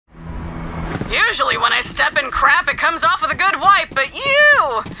Usually when I step in crap, it comes off with a good wipe, but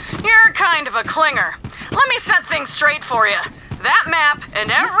you're kind of a clinger. Let me set things straight for you. That map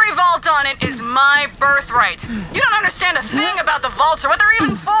and every vault on it is my birthright. You don't understand a thing about the vaults or what they're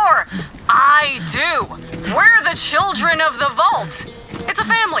even for. I do. We're the children of the vault. It's a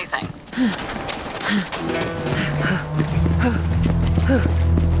family thing.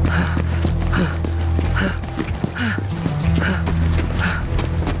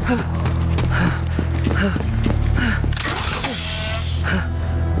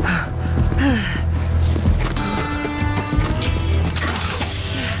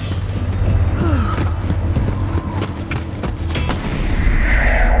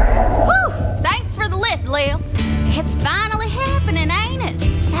 It's finally happening, ain't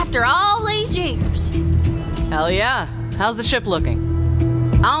it? After all these years. Hell yeah. How's the ship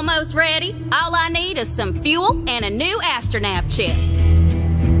looking? Almost ready. All I need is some fuel and a new astronav chip.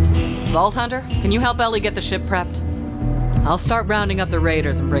 Vault Hunter, can you help Ellie get the ship prepped? I'll start rounding up the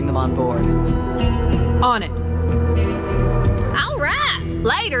raiders and bring them on board. On it. All right.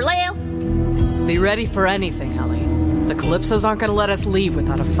 Later, Lil. Be ready for anything, Ellie. The Calypsos aren't gonna let us leave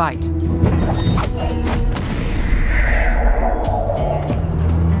without a fight.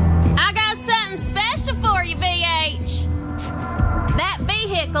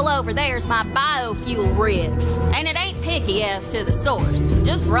 Over there's my biofuel rig, and it ain't picky as to the source.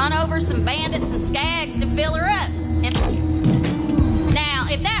 Just run over some bandits and skags to fill her up. Now,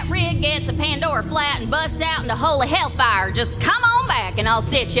 if that rig gets a Pandora flat and busts out into holy hellfire, just come on back and I'll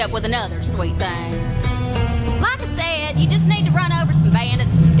stitch you up with another sweet thing. Like I said, you just need to run over some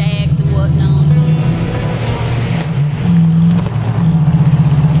bandits and skags and whatnot.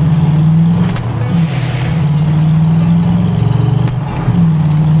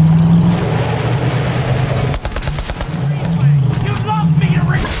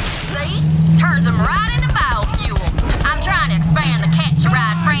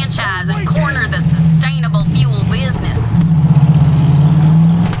 And corner the sustainable fuel business.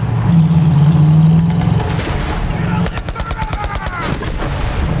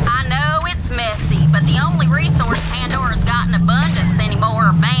 I know it's messy, but the only resource Pandora's got in abundance anymore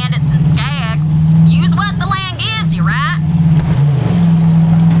are bandits and skags. Use what the land gives you, right?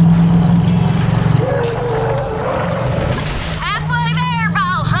 Halfway there,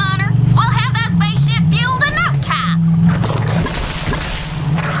 Vault Hunter. We'll have that spaceship fueled in no time.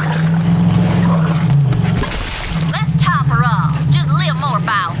 Top her off. Just a little more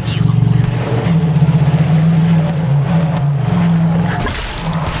biofuel.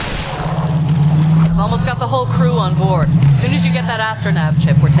 I've almost got the whole crew on board. As soon as you get that astronav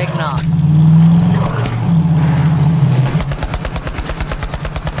chip, we're taking off.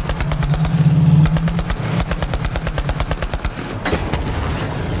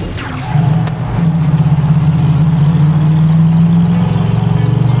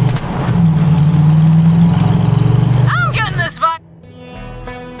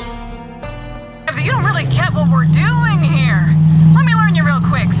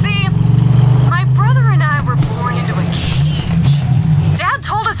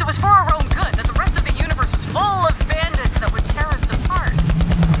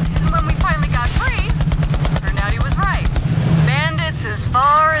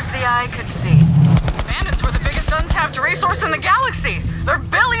 Resource in the galaxy. There are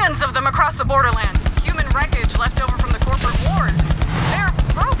billions of them across the Borderlands. Human wreckage left over from the corporate wars. They're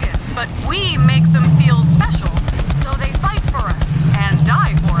broken, but we make them feel special. So they fight for us and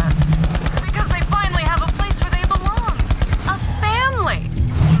die for us. Because they finally have a place where they belong. A family.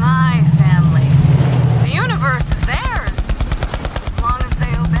 My family. The universe is theirs. As long as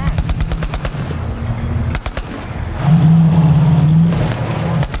they obey.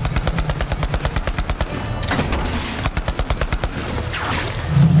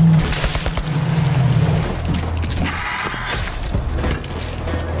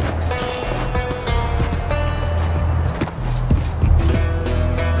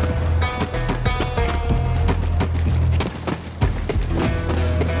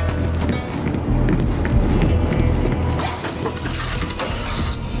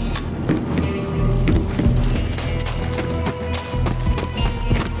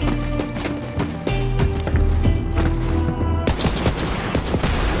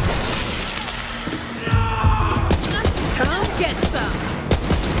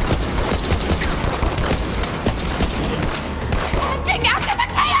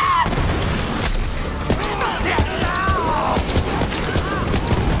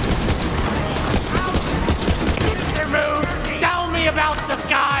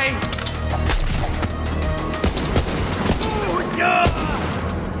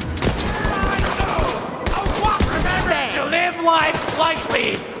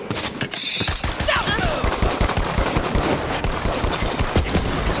 lightly!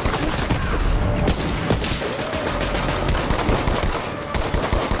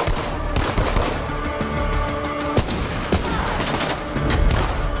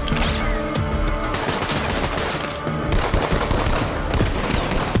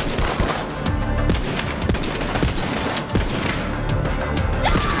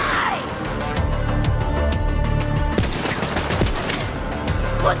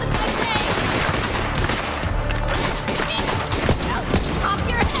 Wasn't my thing! Pop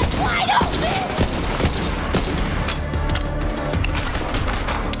your head wide open!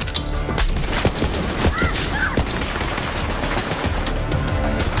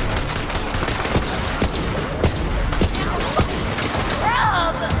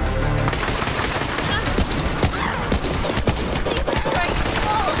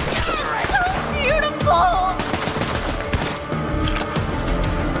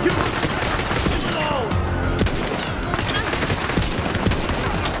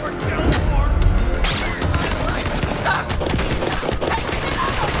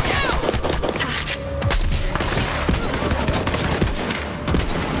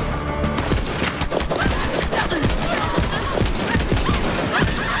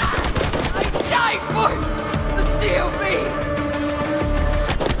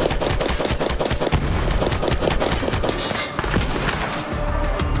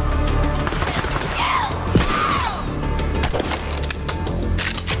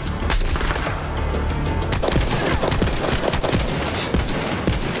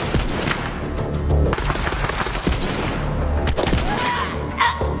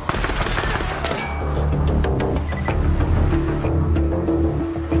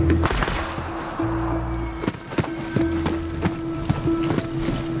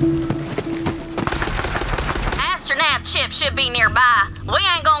 Ship should be nearby. We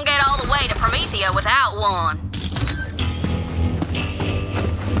ain't gonna get all the way to Promethea without one.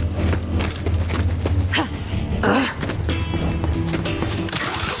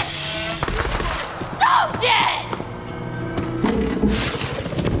 So dead!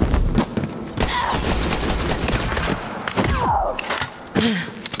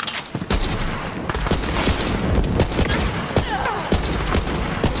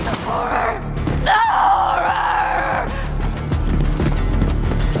 The horror! The horror!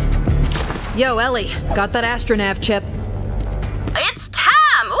 Yo, Ellie, got that astronav chip? It's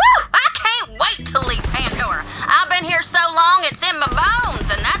time! Woo! I can't wait to leave Pandora. I've been here so long it's in my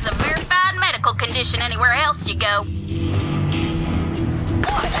bones, and that's a verified medical condition anywhere else you go.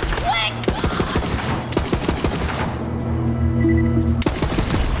 For the quick!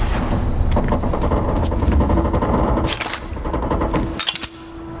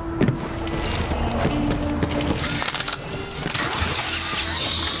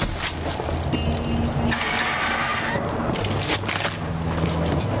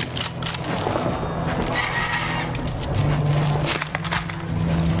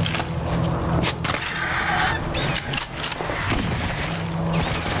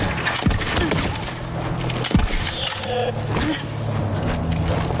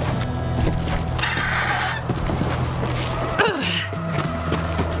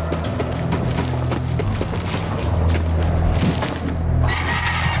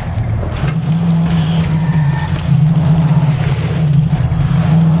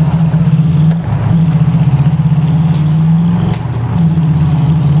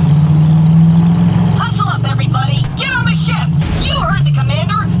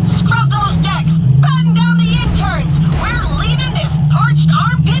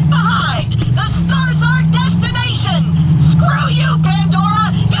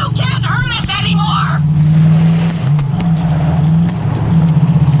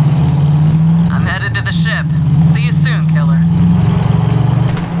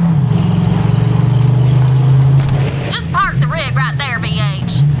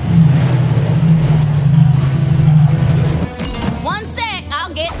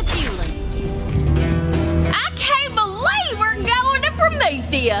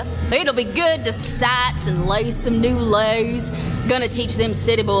 It'll be good to sights and lay some new lows. Gonna teach them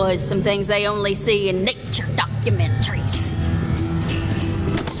city boys some things they only see in nature documentaries.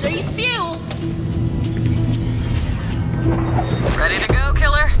 She's fuel. Ready to go,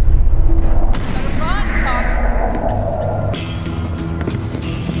 killer?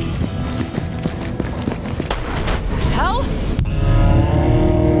 Hell?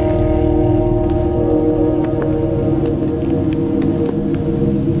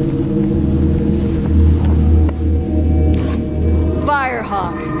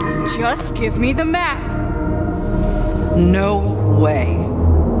 Firehawk, just give me the map. No way.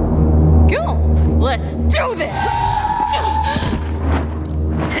 Cool! Let's do this!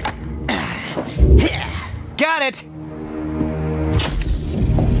 Got it!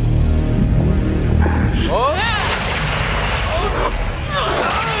 Oh!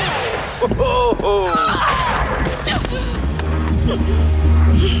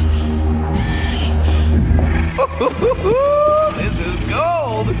 This is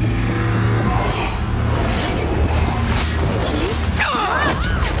gold!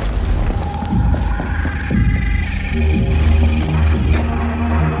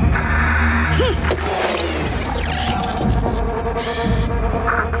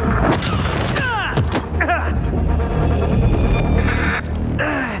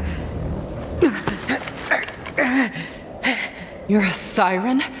 You're a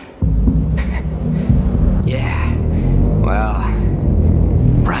siren? Yeah, well,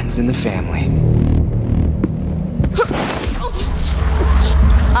 runs in the family.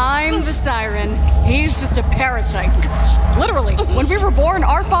 I'm the siren. He's just a parasite. Literally, when we were born,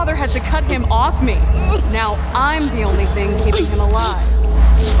 our father had to cut him off me. Now I'm the only thing keeping him alive.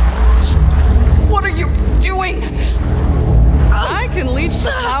 What are you doing? I can leech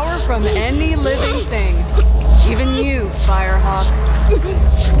the power from any living thing. Even you, Firehawk.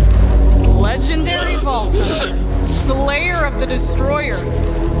 Legendary Vault Hunter. Slayer of the Destroyer.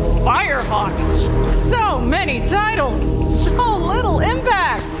 Firehawk. So many titles. So little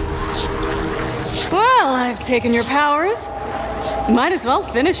impact. Well, I've taken your powers. Might as well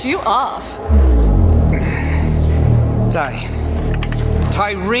finish you off.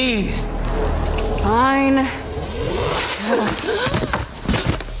 Tyreen! Fine.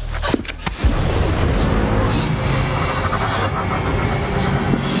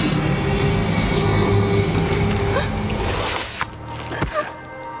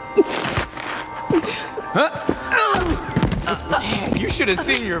 Man, you should have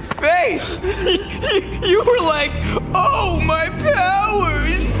seen your face! You were like, oh, my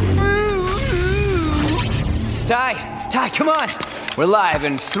powers! Ty, come on! We're live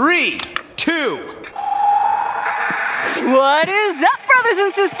in 3, 2. What is up, brothers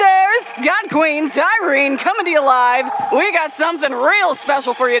and sisters? God Queen Tyreen coming to you live. We got something real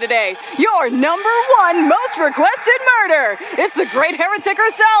special for you today. Your #1 most requested murder. It's the great heretic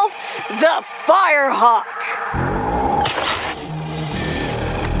herself, the Firehawk.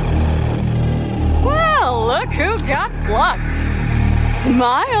 Well, look who got plucked.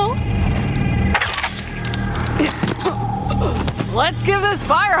 Smile. Let's give this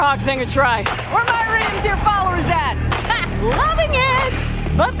Firehawk thing a try. Where my reindeer followers at? Ha! Loving it!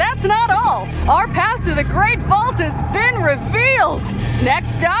 But that's not all. Our path to the Great Vault has been revealed. Next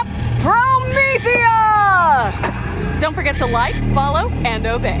stop, Promethea! Don't forget to like, follow, and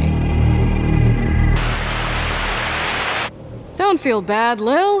obey. Don't feel bad,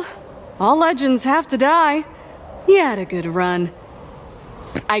 Lil. All legends have to die. You had a good run.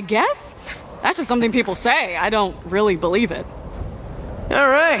 I guess? That's just something people say. I don't really believe it. All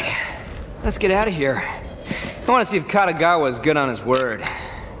right, let's get out of here. I want to see if Katagawa's good on his word.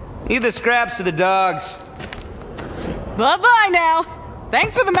 Leave the scraps to the dogs. Bye-bye now.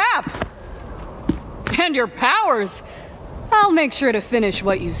 Thanks for the map. And your powers. I'll make sure to finish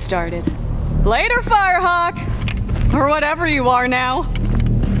what you started. Later, Firehawk. Or whatever you are now.